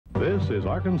This is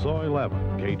Arkansas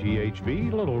 11,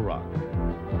 KTHV Little Rock.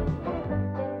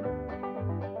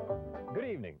 Good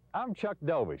evening. I'm Chuck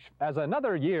Dovish. As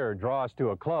another year draws to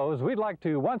a close, we'd like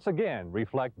to once again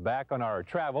reflect back on our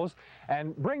travels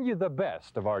and bring you the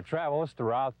best of our travels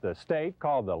throughout the state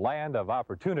called the Land of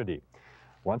Opportunity.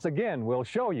 Once again, we'll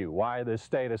show you why this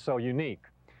state is so unique.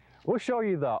 We'll show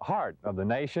you the heart of the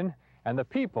nation and the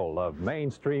people of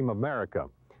mainstream America.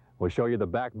 We'll show you the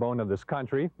backbone of this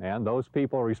country and those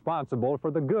people responsible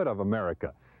for the good of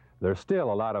America. There's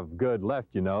still a lot of good left,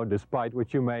 you know, despite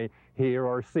what you may hear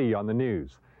or see on the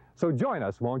news. So join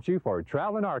us, won't you, for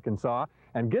Travelin Arkansas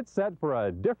and get set for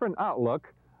a different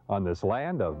outlook on this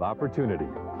land of opportunity.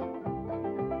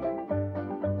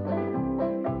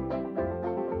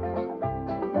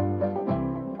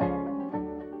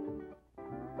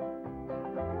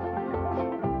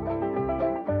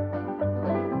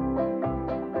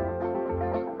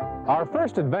 Our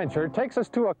first adventure takes us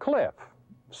to a cliff,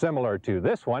 similar to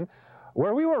this one,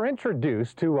 where we were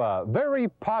introduced to a very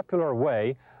popular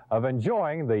way of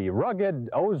enjoying the rugged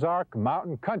Ozark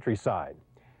mountain countryside.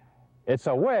 It's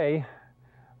a way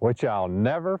which I'll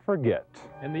never forget.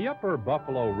 In the upper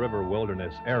Buffalo River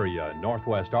Wilderness area in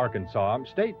northwest Arkansas,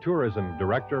 State Tourism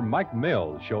Director Mike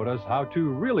Mills showed us how to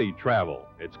really travel.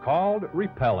 It's called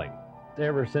repelling.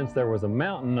 Ever since there was a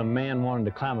mountain, a man wanted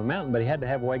to climb a mountain, but he had to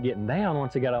have a way of getting down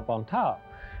once he got up on top.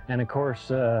 And of course,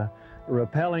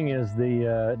 repelling is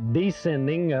the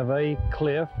descending of a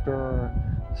cliff or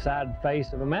side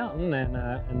face of a mountain,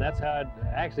 and that's how it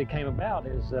actually came about.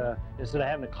 Is instead of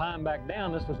having to climb back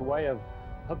down, this was a way of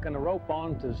hooking a rope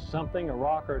onto something, a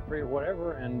rock or a tree or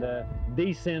whatever, and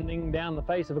descending down the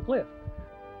face of a cliff.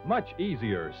 Much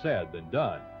easier said than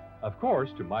done. Of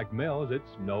course, to Mike Mills,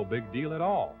 it's no big deal at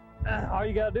all. All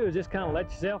you got to do is just kind of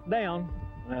let yourself down.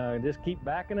 Just keep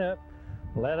backing up,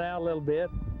 let out a little bit,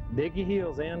 dig your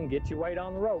heels in, get your weight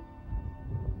on the rope.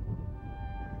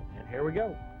 And here we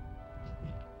go.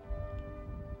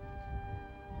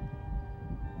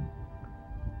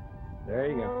 There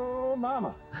you go. Oh,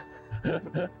 mama.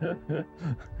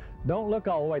 Don't look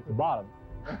all the way at the bottom.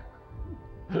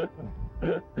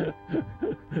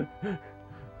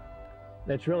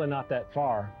 That's really not that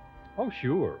far. Oh,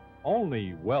 sure.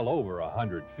 Only well over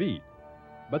 100 feet.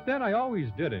 But then I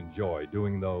always did enjoy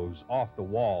doing those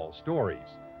off-the-wall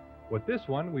stories. With this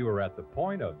one, we were at the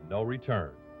point of no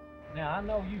return. Now, I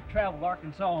know you've traveled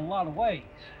Arkansas in a lot of ways.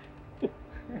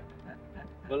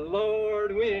 But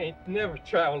Lord, we ain't never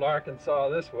traveled Arkansas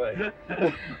this way.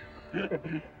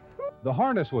 The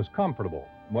harness was comfortable.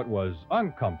 What was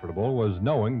uncomfortable was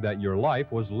knowing that your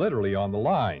life was literally on the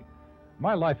line.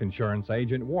 My life insurance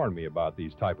agent warned me about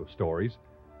these type of stories.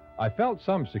 I felt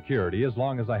some security as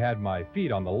long as I had my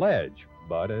feet on the ledge,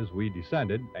 but as we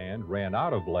descended and ran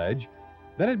out of ledge,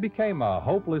 then it became a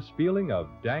hopeless feeling of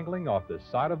dangling off the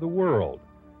side of the world.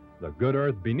 The good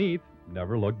earth beneath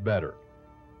never looked better.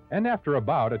 And after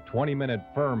about a 20-minute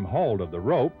firm hold of the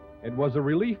rope, it was a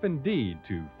relief indeed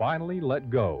to finally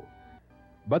let go.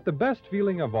 But the best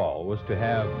feeling of all was to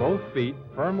have both feet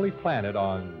firmly planted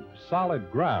on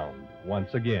solid ground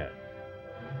once again.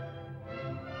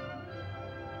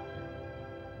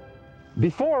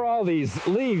 Before all these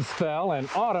leaves fell and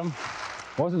autumn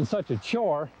wasn't such a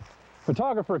chore,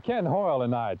 photographer Ken Hoyle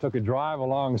and I took a drive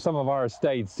along some of our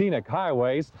state's scenic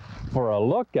highways for a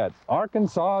look at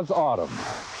Arkansas's autumn.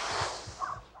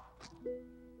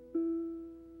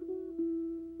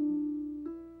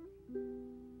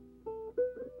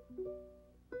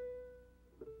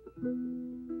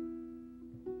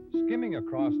 Skimming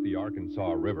across the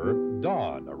Arkansas River,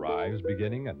 dawn arrives,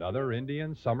 beginning another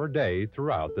Indian summer day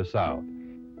throughout the South.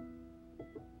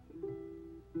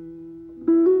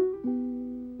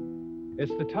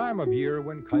 It's the time of year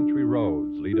when country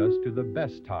roads lead us to the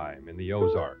best time in the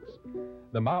Ozarks.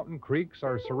 The mountain creeks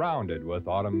are surrounded with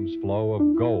autumn's flow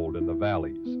of gold in the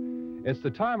valleys. It's the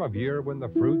time of year when the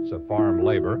fruits of farm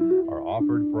labor are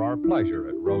offered for our pleasure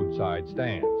at roadside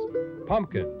stands.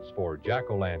 Pumpkins for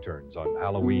jack-o'-lanterns on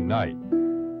Halloween night.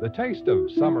 The taste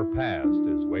of summer past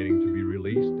is waiting to be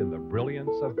released in the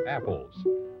brilliance of apples,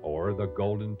 or the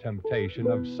golden temptation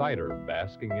of cider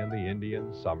basking in the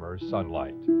Indian summer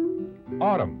sunlight.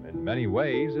 Autumn, in many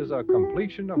ways, is a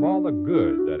completion of all the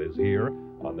good that is here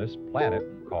on this planet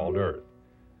called Earth.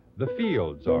 The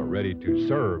fields are ready to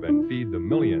serve and feed the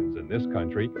millions in this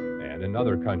country and in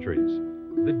other countries.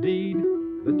 The deed,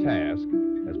 the task,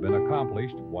 has been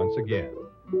accomplished once again.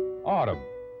 Autumn,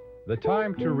 the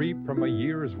time to reap from a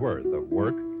year's worth of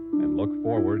work and look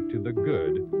forward to the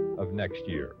good of next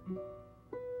year.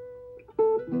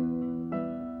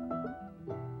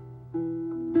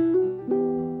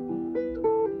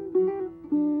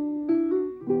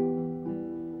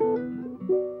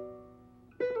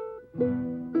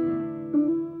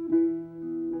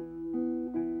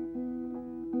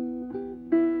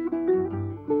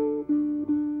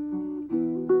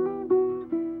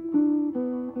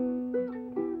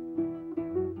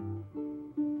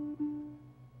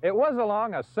 It was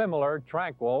along a similar,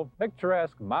 tranquil,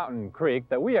 picturesque mountain creek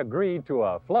that we agreed to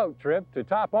a float trip to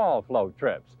top all float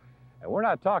trips. And we're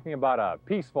not talking about a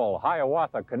peaceful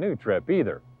Hiawatha canoe trip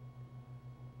either.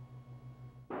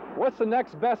 What's the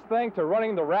next best thing to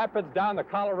running the rapids down the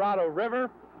Colorado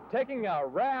River? Taking a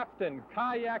raft and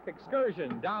kayak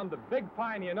excursion down the Big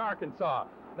Piney in Arkansas.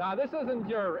 Now, this isn't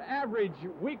your average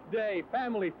weekday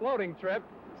family floating trip,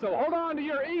 so hold on to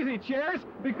your easy chairs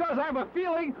because I have a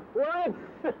feeling we're in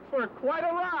for quite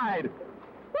a ride.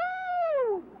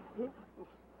 Woo!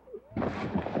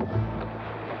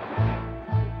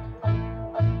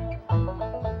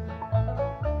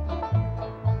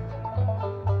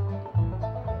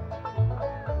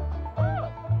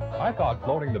 I thought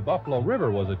floating the Buffalo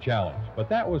River was a challenge, but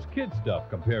that was kid stuff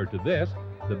compared to this.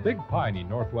 The Big Piney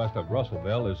northwest of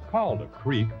Russellville is called a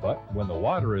creek, but when the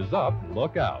water is up,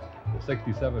 look out. The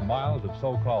 67 miles of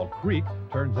so-called creek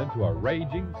turns into a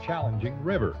raging, challenging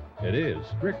river. It is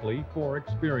strictly for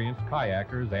experienced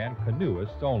kayakers and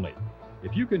canoeists only.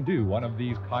 If you can do one of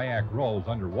these kayak rolls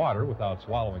underwater without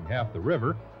swallowing half the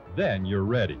river, then you're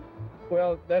ready.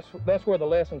 Well, that's where the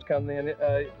lessons come in.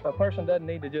 A person doesn't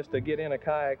need to just get in a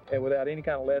kayak without any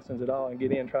kind of lessons at all and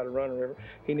get in and try to run a river.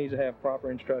 He needs to have proper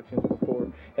instructions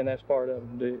before, and that's part of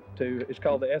them. It's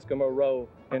called the Eskimo roll,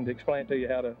 and to explain to you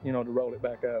how to, to roll it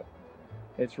back up.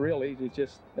 It's real easy.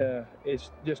 It's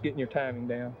just getting your timing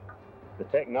down. The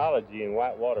technology in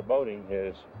whitewater boating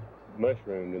has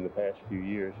mushroomed in the past few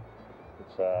years.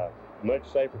 It's a much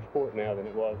safer sport now than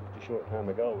it was just a short time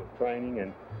ago with training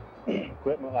and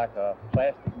equipment like a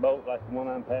plastic boat like the one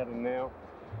I'm paddling now,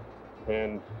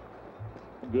 and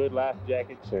good life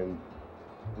jackets and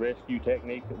rescue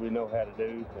technique that we know how to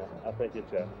do. I think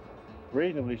it's a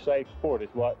reasonably safe sport.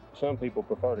 It's what some people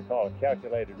prefer to call a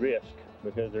calculated risk,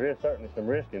 because there is certainly some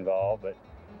risk involved, but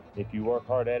if you work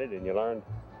hard at it and you learn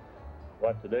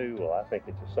what to do, well, I think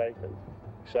it's a safe and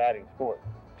exciting sport.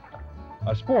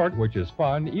 A sport which is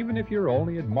fun even if you're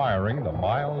only admiring the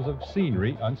miles of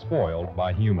scenery unspoiled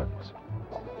by humans.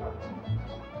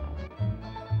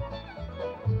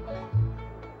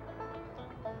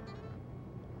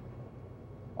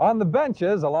 On the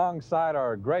benches alongside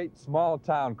our great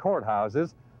small-town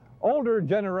courthouses, older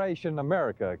generation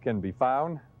America can be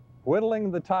found,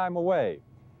 whittling the time away.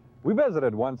 We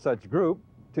visited one such group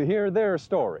to hear their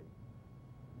story.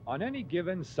 On any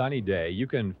given sunny day, you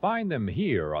can find them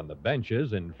here on the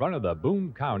benches in front of the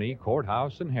Boone County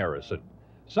Courthouse in Harrison.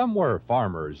 Some were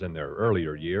farmers in their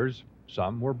earlier years,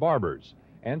 some were barbers,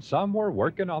 and some were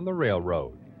working on the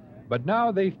railroad. But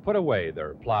now they've put away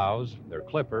their plows, their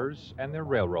clippers, and their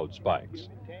railroad spikes.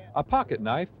 A pocket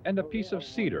knife and a piece of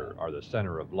cedar are the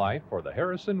center of life for the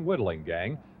Harrison whittling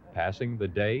gang, passing the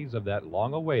days of that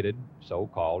long-awaited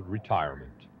so-called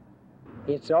retirement.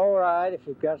 It's all right if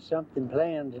you've got something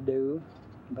planned to do,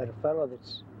 but a fellow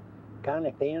that's kind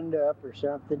of thinned up or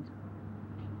something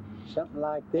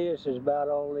like this is about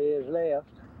all there is left.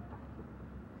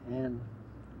 And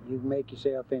you can make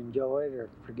yourself enjoy it or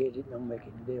forget it, don't make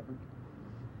any difference.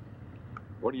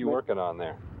 What are you working on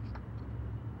there?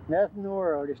 Nothing in the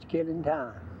world, just killing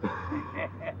time.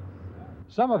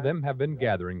 Some of them have been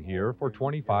gathering here for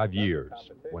 25 years.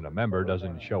 When a member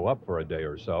doesn't show up for a day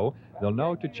or so, they'll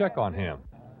know to check on him.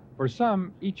 For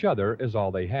some, each other is all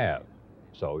they have.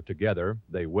 So together,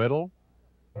 they whittle,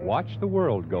 watch the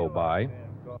world go by,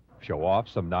 show off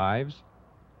some knives,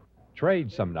 trade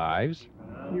some knives.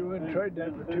 You wouldn't trade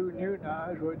that for 2 new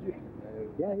knives, would you?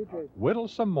 Yeah, he did. Whittle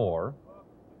some more,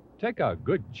 take a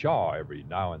good chaw every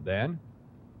now and then,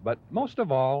 but most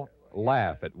of all,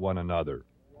 laugh at one another.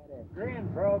 Grin,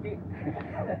 Froggy.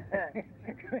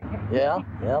 Yeah,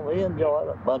 we enjoy it.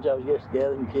 A bunch of us get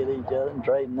together and kid each other and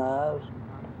trade knives,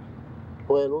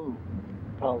 whittle,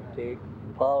 politic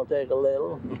a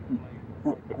little,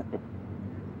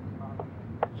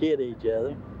 kid each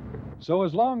other. So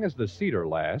as long as the cedar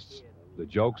lasts, the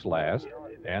jokes last,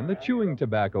 and the chewing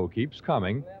tobacco keeps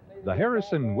coming, the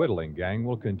Harrison whittling gang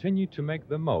will continue to make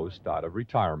the most out of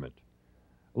retirement.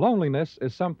 Loneliness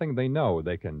is something they know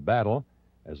they can battle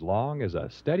as long as a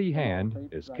steady hand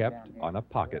is kept on a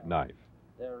pocket knife.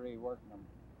 They're reworking them.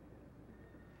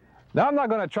 Now, I'm not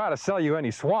going to try to sell you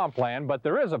any swampland, but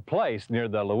there is a place near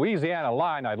the Louisiana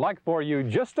line I'd like for you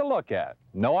just to look at.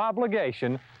 No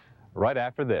obligation, right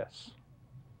after this.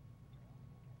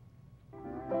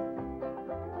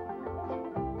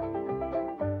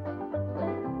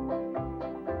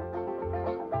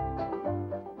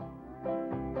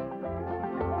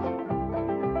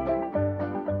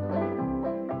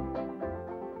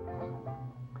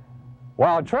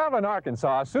 While traveling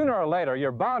Arkansas, sooner or later,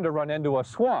 you're bound to run into a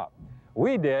swamp.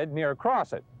 We did near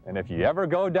Crossett. And if you ever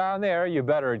go down there, you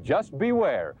better just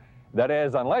beware. That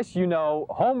is, unless you know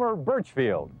Homer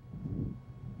Birchfield.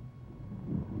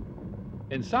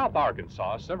 In South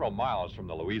Arkansas, several miles from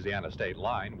the Louisiana state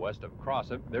line west of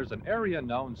Crossett, there's an area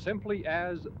known simply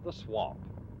as the Swamp.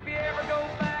 If you ever go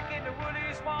back in the woody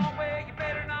swamp, well, you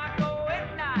better not go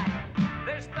at night.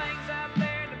 There's things out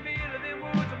there in the middle of them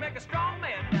woods that make a strong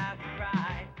man die to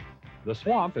ride. The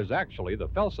Swamp is actually the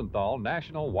Felsenthal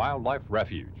National Wildlife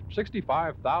Refuge,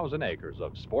 65,000 acres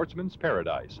of sportsman's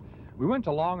paradise. We went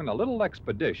along on a little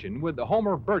expedition with the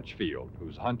Homer Birchfield,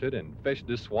 who's hunted and fished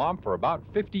this swamp for about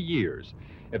 50 years.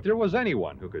 If there was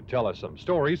anyone who could tell us some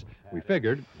stories, we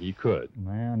figured he could.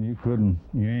 Man, you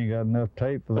ain't got enough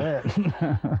tape for that.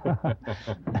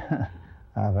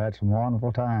 I've had some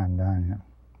wonderful time down here.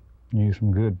 Knew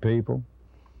some good people.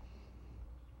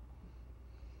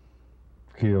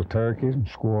 Killed turkeys and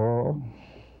squirrels.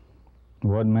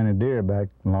 Wasn't many deer back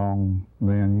long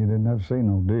then. You didn't ever see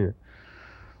no deer.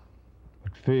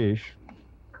 But fish,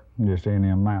 just any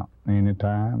amount,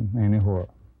 anytime, anywhere.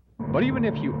 But even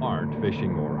if you aren't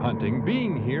fishing or hunting,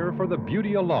 being here for the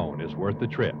beauty alone is worth the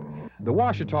trip. The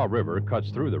Ouachita River cuts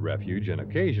through the refuge, and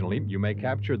occasionally you may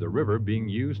capture the river being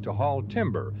used to haul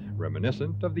timber,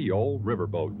 reminiscent of the old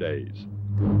riverboat days.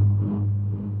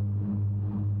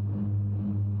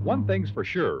 One thing's for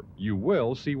sure, you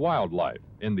will see wildlife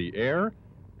in the air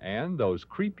and those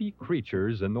creepy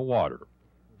creatures in the water.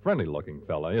 Friendly-looking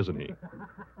fella, isn't he?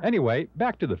 Anyway,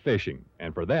 back to the fishing,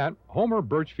 and for that, Homer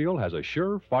Birchfield has a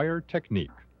surefire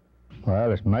technique.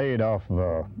 Well, it's made off of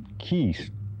a Keast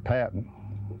patent,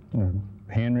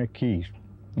 Henry Keast.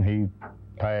 He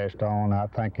passed on, I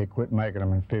think he quit making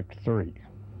them in '53.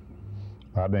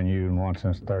 I've been using one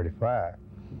since '35,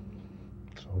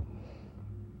 so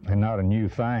they're not a new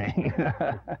thing.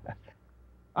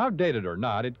 Outdated or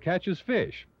not, it catches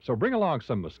fish. So bring along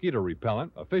some mosquito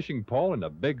repellent, a fishing pole, and a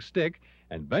big stick,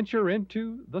 and venture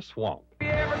into the swamp. If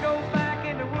you ever go back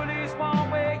in the woody swamp,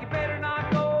 well, you better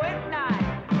not go at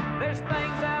night. There's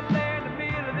things out there in the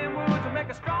middle of them woods that make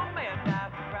a strong man die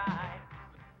to ride.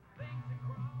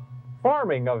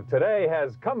 Farming of today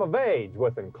has come of age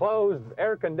with enclosed,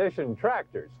 air-conditioned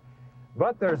tractors.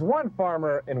 But there's one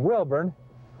farmer in Wilburn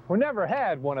who never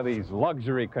had one of these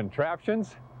luxury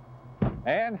contraptions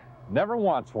and never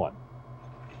wants one.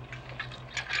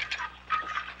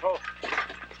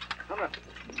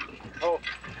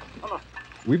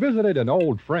 We visited an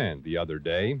old friend the other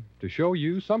day to show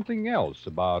you something else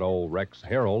about old Rex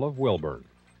Harrell of Wilburn.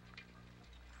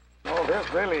 Oh,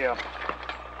 there's really an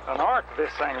art to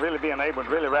this thing, really being able to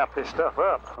really wrap this stuff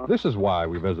up. This is why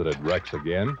we visited Rex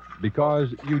again,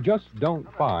 because you just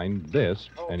don't find this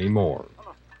anymore.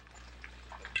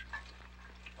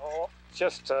 It's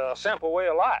just a simple way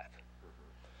of life.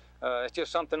 It's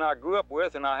just something I grew up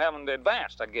with, and I haven't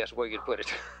advanced, I guess, way you'd put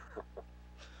it.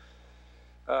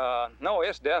 No,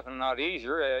 it's definitely not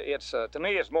easier. To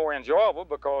me, it's more enjoyable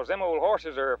because them old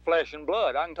horses are flesh and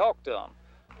blood. I can talk to them.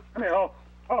 Come here, ho,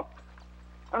 ho.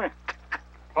 Come here.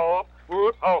 Ho up,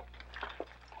 whoop, ho.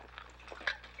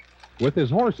 With his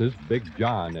horses, Big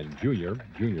John and Junior,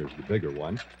 Junior's the bigger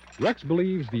one, Rex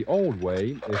believes the old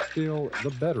way is still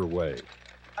the better way.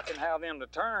 I can have them to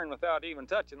turn without even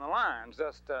touching the lines.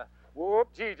 Just whoop,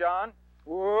 gee, John.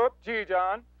 Whoop, gee,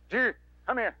 John. Gee,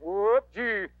 come here. Whoop,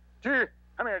 gee, gee.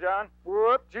 Come here, John.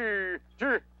 Whoop, gee,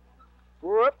 gee.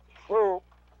 Whoop, whoop.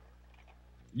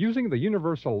 Using the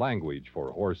universal language for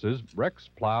horses, Rex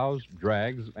plows,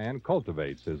 drags, and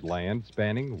cultivates his land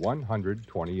spanning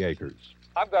 120 acres.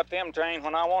 I've got them trained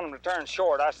when I want them to turn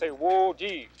short. I say, whoa,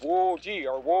 gee,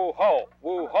 or whoa, ho,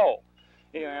 whoa, ho.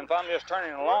 Yeah, and if I'm just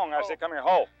turning along, I say, come here,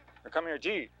 ho, or come here,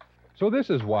 gee. So this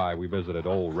is why we visited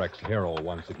old Rex Harrell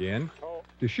once again,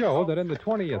 to show that in the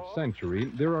 20th century,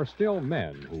 there are still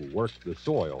men who worked the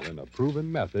soil in a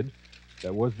proven method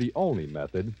that was the only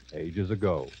method ages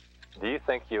ago. Do you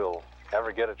think you'll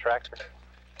ever get a tractor?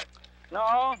 No,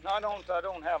 I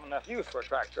don't have enough use for a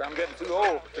tractor. I'm getting too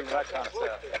old to do that kind of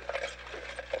stuff.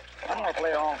 I'm going to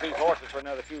play around with these horses for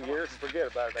another few years and forget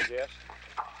about it, I guess.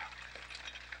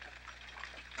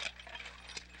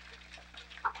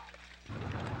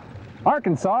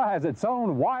 Arkansas has its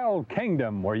own wild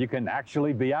kingdom where you can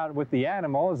actually be out with the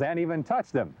animals and even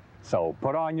touch them. So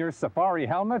put on your safari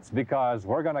helmets because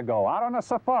we're going to go out on a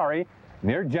safari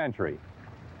near Gentry.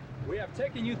 We have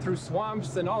taken you through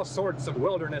swamps and all sorts of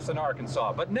wilderness in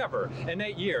Arkansas, but never in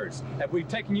 8 years have we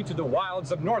taken you to the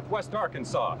wilds of northwest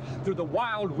Arkansas through the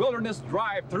wild wilderness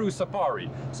drive-thru safari.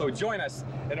 So join us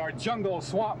in our jungle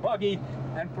swamp buggy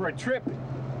and for a trip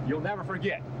you'll never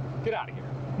forget. Get out of here.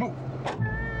 Move.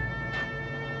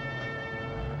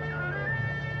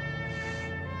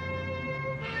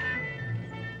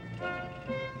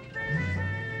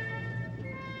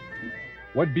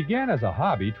 What began as a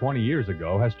hobby 20 years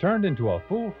ago has turned into a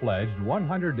full-fledged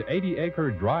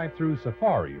 180-acre drive-through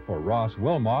safari for Ross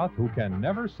Wilmoth, who can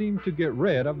never seem to get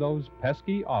rid of those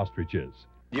pesky ostriches.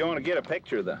 You want to get a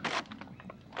picture of the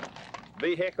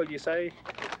vehicle, you say?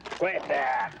 Quit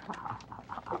that.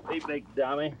 Hey, big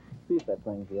dummy. See if that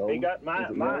thing's old. He got my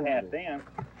hat then.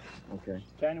 Okay.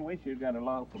 Kinda wish you'd got a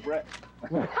log for breakfast.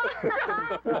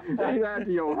 Hey,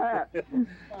 after your hat.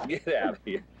 Get out of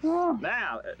here.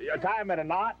 Now, tie him in a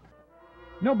knot.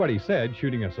 Nobody said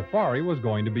shooting a safari was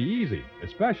going to be easy,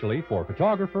 especially for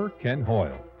photographer Ken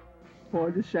Hoyle.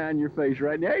 Boy, just shine your face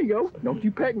right there. You go. Don't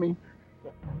you peck me.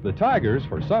 The tigers,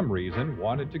 for some reason,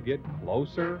 wanted to get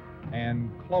closer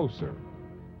and closer.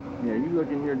 Yeah, you look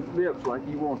in your lips like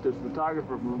you want this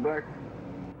photographer from back.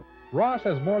 Ross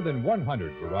has more than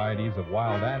 100 varieties of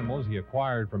wild animals he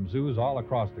acquired from zoos all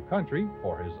across the country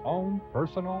for his own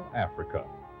personal Africa.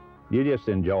 You just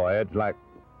enjoy it. Like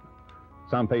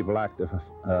some people like to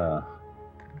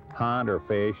hunt or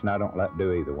fish, and I don't like to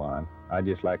do either one. I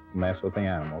just like to mess with the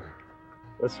animals.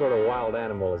 What sort of wild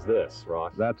animal is this,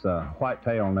 Ross? That's a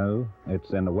white-tailed gnu.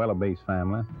 It's in the wildebeest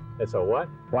family. It's a what?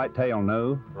 White-tailed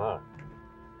gnu. Ah.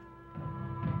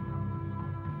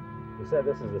 You said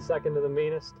this is the second to the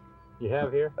meanest you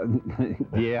have here?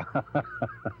 Yeah.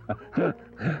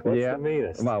 What's yeah. the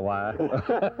meanest? My wife.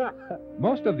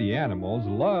 Most of the animals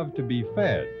love to be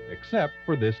fed, except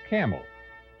for this camel.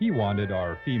 He wanted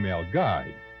our female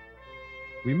guide.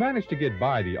 We managed to get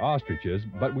by the ostriches,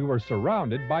 but we were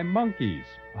surrounded by monkeys,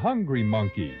 hungry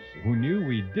monkeys, who knew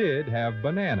we did have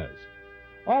bananas.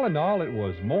 All in all, it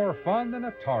was more fun than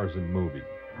a Tarzan movie.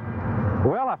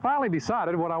 Well, I finally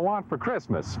decided what I want for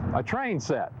Christmas, a train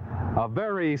set, a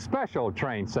very special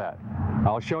train set.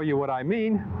 I'll show you what I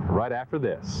mean right after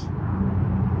this.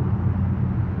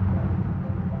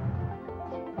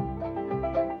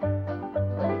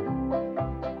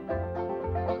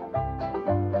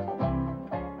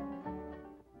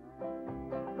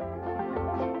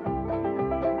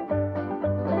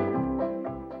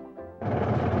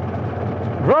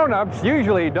 Grown-ups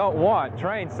usually don't want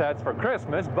train sets for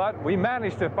Christmas, but we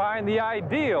managed to find the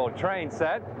ideal train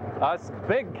set. Us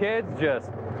big kids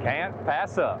just can't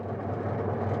pass up.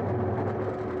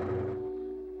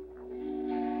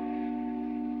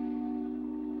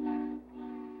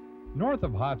 North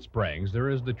of Hot Springs, there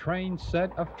is the train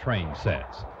set of train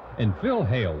sets. In Phil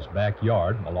Hale's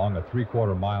backyard, along a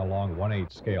 3/4 mile long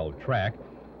 1/8 scale track,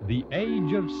 the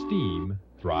age of steam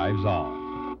thrives on.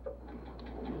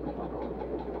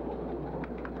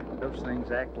 Those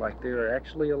things act like they're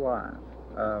actually alive.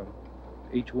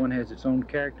 Each one has its own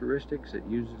characteristics. It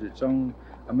uses its own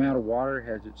amount of water,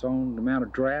 has its own amount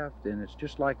of draft, and it's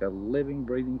just like a living,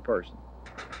 breathing person.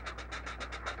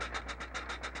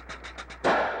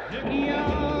 Look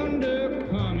yonder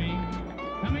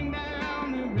coming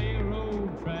down the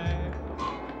railroad track.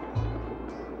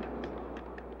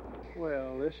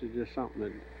 Well, this is just something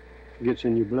that gets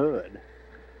in your blood.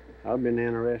 I've been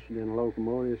interested in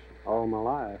locomotives all my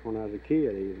life, when I was a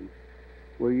kid even.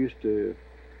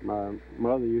 My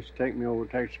mother used to take me over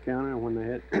to Texarkana when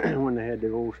they had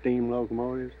the old steam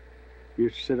locomotives.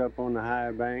 Used to sit up on the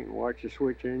high bank and watch the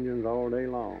switch engines all day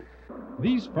long.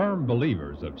 These firm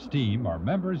believers of steam are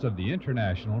members of the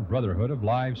International Brotherhood of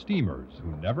Live Steamers,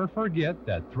 who never forget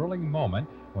that thrilling moment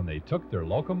when they took their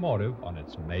locomotive on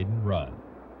its maiden run.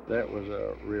 That was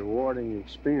a rewarding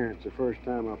experience the first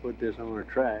time I put this on a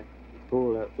track,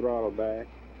 pulled that throttle back,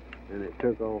 and it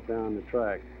took off down the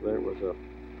track. That was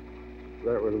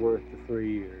worth the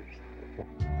 3 years.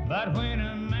 But when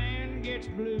a man gets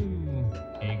blue,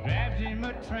 he grabs him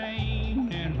a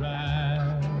train and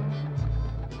rides.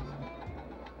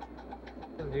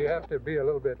 You have to be a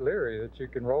little bit leery that you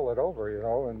can roll it over, you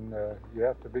know, and you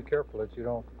have to be careful that you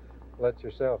don't let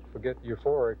yourself forget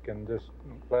euphoric and just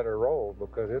let her roll,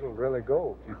 because it'll really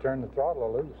go. If you turn the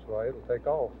throttle loose, why, it'll take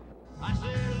off. I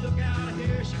said, look out,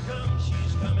 here she comes,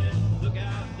 she's coming. Look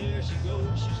out, there she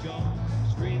goes, she's gone.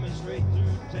 Screaming straight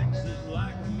through Texas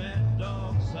like a mad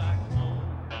dog cyclone.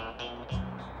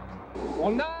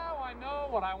 Well, now I know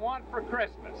what I want for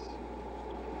Christmas.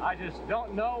 I just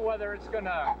don't know whether it's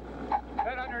gonna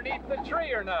fit underneath the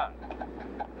tree or not.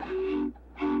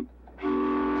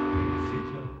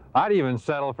 I'd even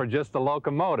settle for just a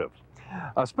locomotive.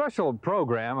 A special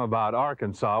program about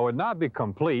Arkansas would not be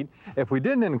complete if we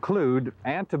didn't include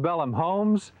antebellum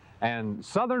homes and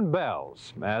Southern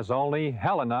belles, as only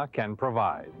Helena can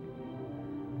provide.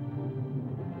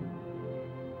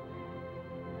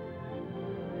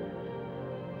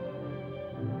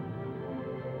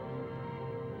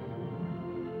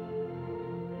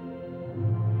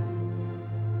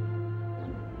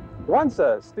 Once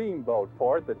a steamboat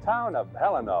port, the town of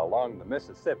Helena along the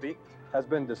Mississippi has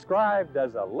been described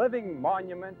as a living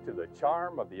monument to the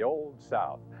charm of the Old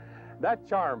South. That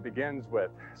charm begins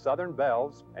with Southern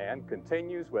belles and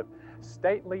continues with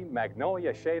stately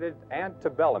magnolia-shaded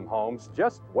antebellum homes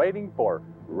just waiting for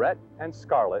Rhett and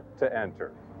Scarlett to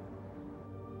enter.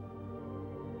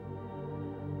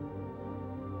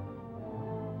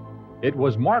 It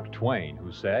was Mark Twain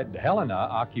who said Helena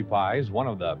occupies one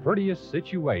of the prettiest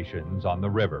situations on the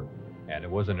river. And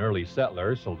it was an early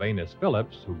settler, Sylvanus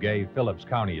Phillips, who gave Phillips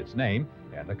County its name,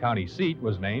 and the county seat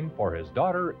was named for his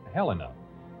daughter, Helena.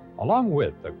 Along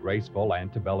with the graceful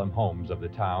antebellum homes of the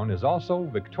town is also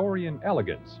Victorian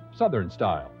elegance, Southern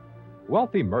style.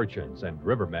 Wealthy merchants and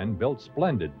rivermen built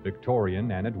splendid Victorian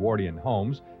and Edwardian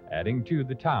homes, adding to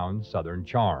the town's Southern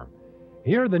charm.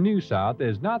 Here, the New South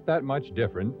is not that much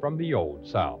different from the Old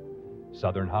South.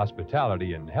 Southern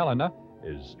hospitality in Helena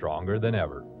is stronger than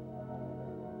ever.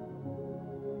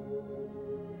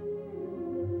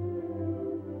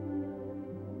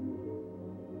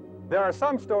 There are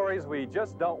some stories we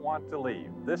just don't want to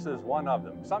leave. This is one of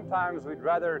them. Sometimes we'd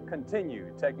rather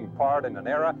continue taking part in an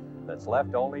era that's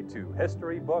left only to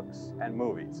history books and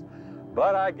movies.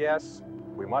 But I guess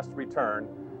we must return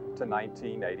to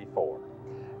 1984.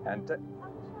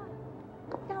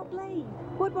 Don't leave.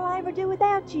 What will I ever do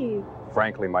without you?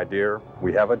 Frankly, my dear,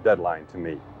 we have a deadline to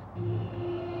meet.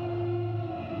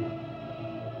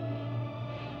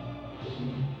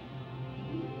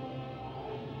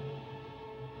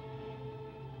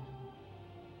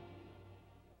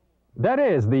 That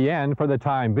is the end for the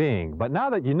time being. But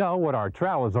now that you know what our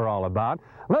travels are all about,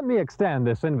 let me extend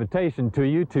this invitation to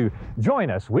you to join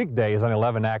us weekdays on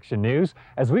 11 Action News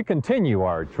as we continue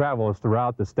our travels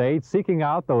throughout the state, seeking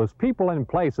out those people and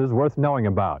places worth knowing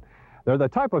about. They're the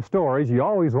type of stories you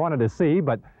always wanted to see,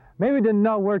 but maybe didn't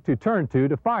know where to turn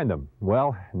to find them.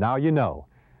 Well, now you know.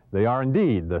 They are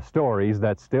indeed the stories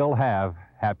that still have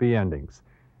happy endings.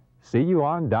 See you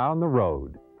on down the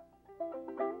road.